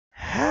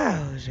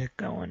How's it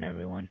going,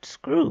 everyone?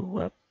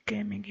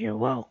 ScrewUpGaming here.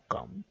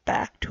 Welcome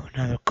back to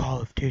another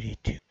Call of Duty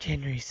 2.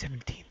 January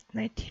 17th,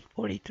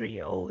 1943,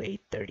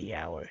 08:30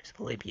 hours.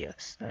 Libya,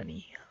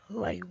 sunny,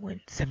 light wind,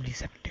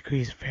 77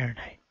 degrees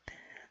Fahrenheit.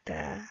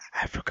 The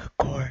Afrika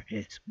Korps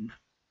is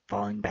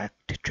falling back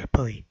to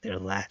Tripoli, their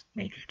last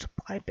major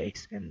supply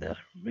base in the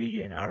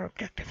region. Our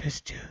objective is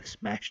to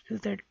smash through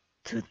the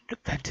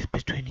defenses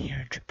between here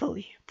and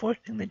Tripoli,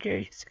 forcing the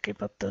Jerry's to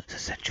give up those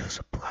essential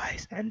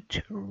supplies and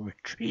to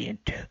retreat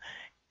into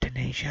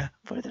Tunisia.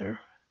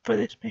 For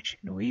this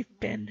mission, we've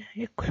been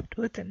equipped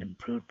with an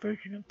improved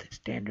version of the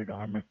standard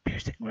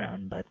armor-piercing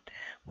round, but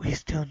we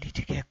still need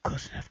to get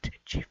close enough to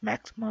achieve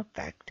maximum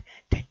effect.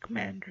 Tank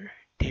Commander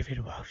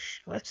David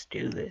Welsh, let's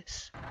do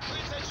this.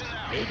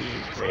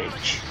 Radiant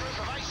Bridge.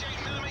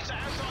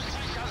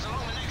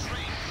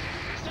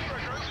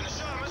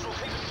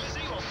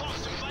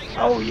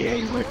 Oh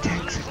yeah, we're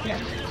tanks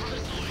again.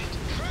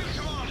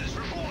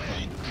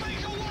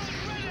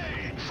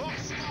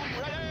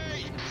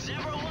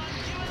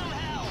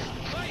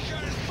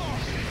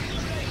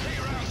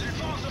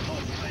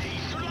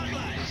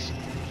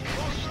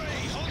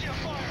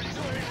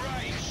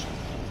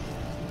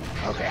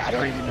 Okay, I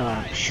don't even know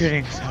how I'm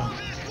shooting, so...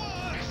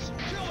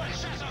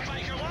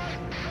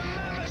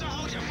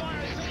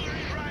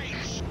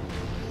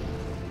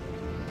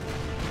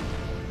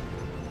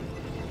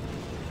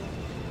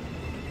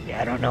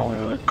 yeah, I don't know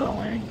where we're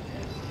going.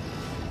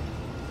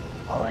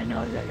 All I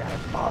know is I gotta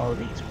follow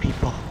these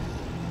people.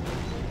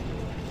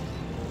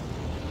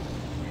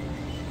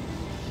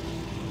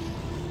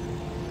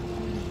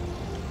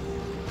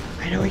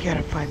 I know we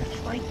gotta find the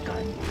flank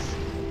guns.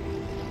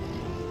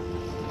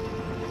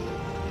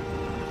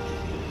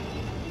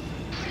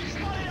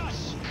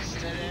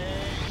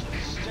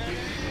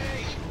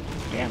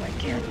 Damn, I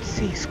can't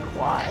see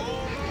squad.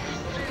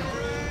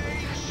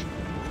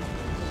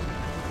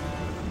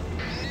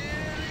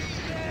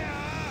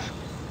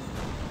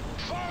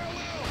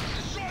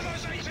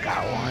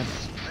 Got one.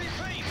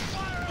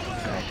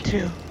 Got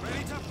two.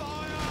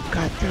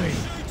 Got three.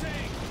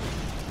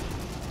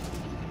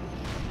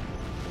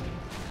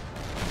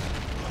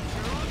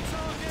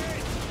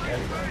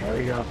 There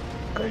we go.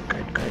 Good.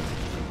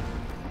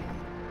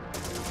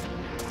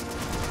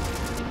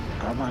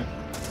 Come on.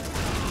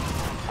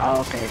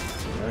 Oh, okay.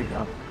 There we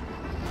go.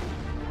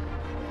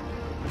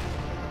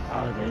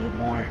 Oh, there's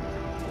more.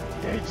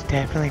 There's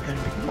definitely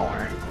gonna be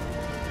more.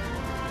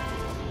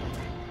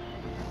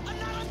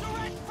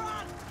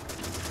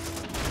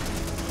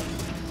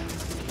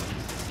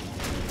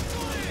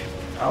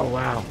 Oh,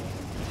 wow.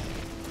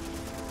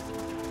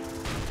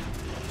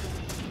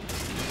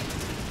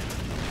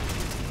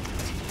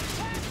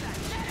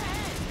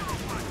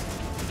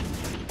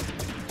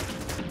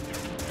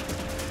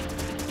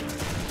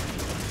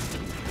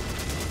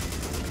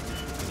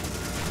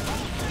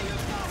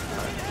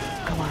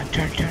 Come on,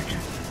 turn.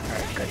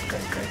 Alright,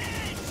 good.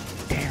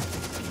 Damn.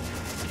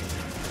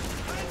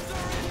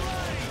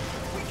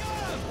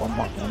 One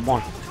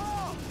more.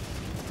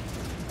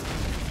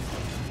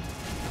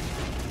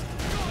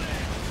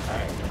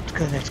 Alright,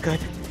 that's good.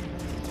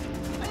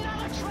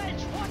 Another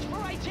trench! Watch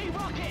for AT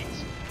rockets!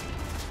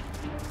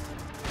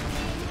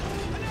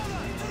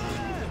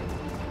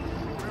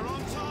 We're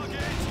on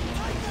target!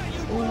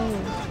 Ooh.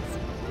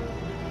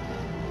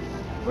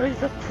 Where's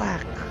the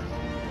plaque?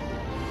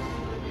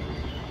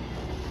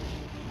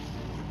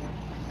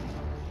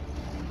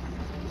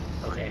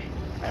 Okay,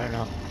 I don't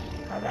know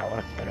how that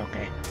worked, but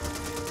okay.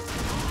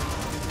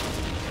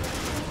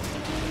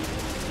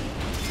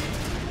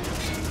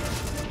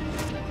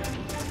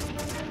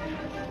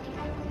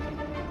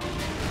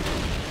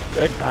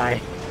 Goodbye.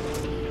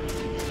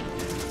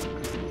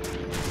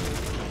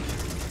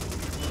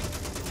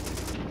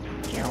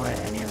 Can't let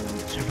any of them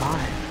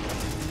survive.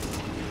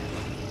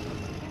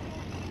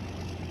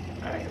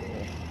 Alright,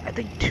 I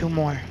think two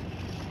more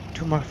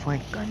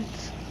flank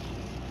guns.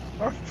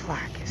 Or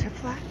flak, is it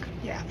flak?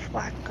 Yeah,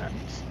 flak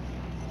guns.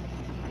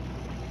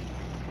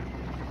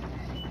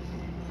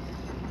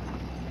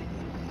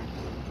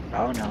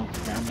 Oh no,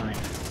 never mind.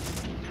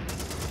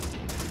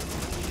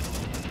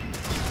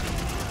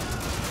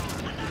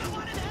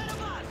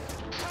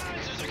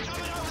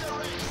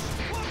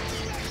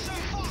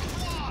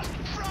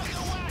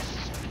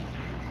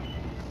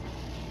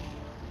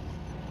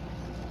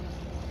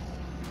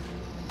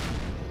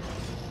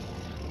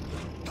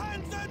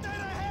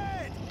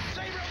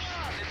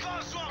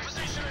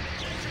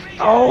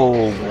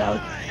 Oh, that was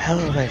a hell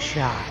of a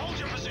shot.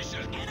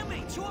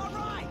 Enemy to our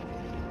right!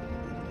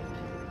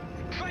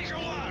 Baker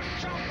 1,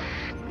 jump!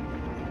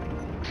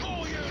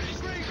 All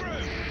units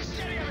regroup!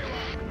 Steady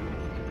everyone!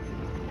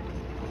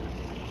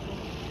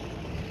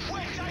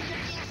 We're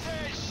taking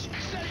fish!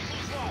 Steady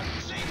 +1!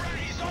 Sea Rat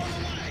is on the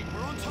way!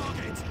 We're on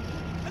target!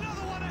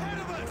 Another one ahead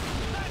of us!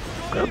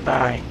 Let's go!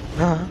 Goodbye.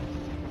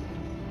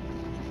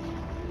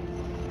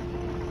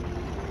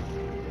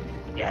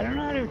 Yeah, I don't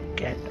know how to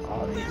get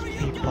all these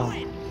people.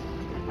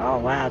 Oh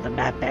wow, the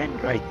map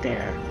ends right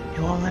there.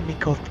 You won't let me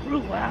go through,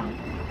 wow.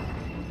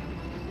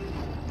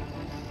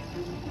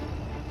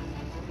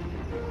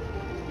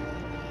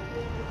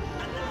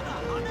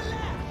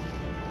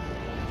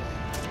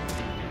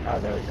 Oh,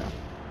 there we go.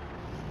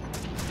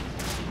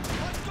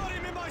 I've got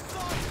him in my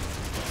sights!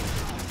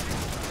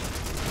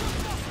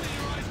 Lost me,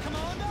 your eyes,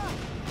 Commander!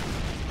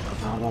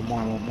 Come on,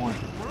 one more.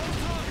 We're on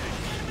target!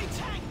 Enemy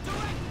tank,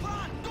 direct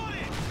front! Got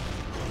it!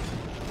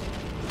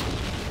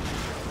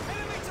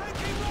 Enemy tank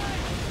in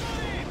range!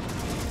 Got him!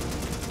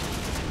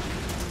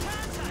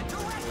 Counter,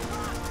 direct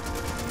front!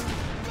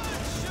 Good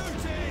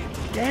shooting!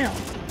 Damn.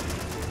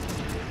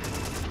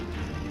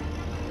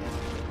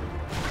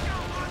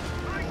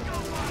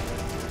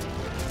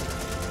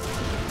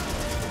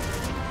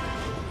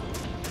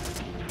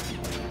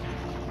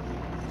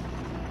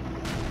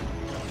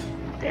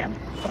 Damn,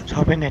 I was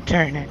hoping to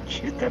turn and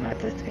shoot them at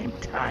the same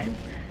time.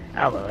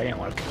 Oh well, it didn't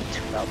work out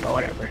too well, but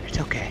whatever, it's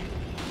okay.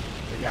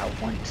 We got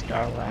 1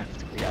 star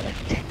left, we gotta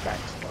take that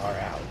star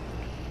out.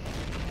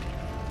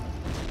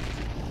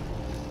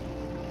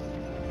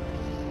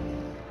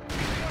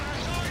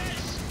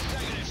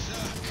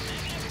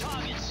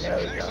 There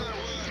we go.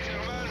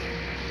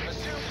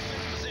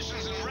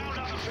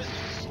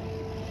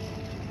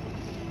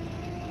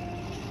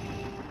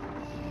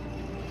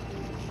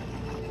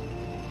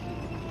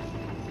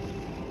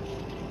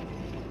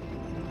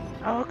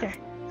 Oh, okay.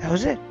 That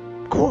was it.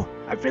 Cool.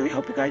 I really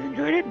hope you guys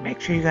enjoyed it.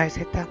 Make sure you guys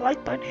hit that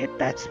like button, hit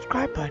that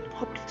subscribe button.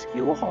 Hope to see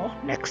you all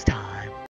next time.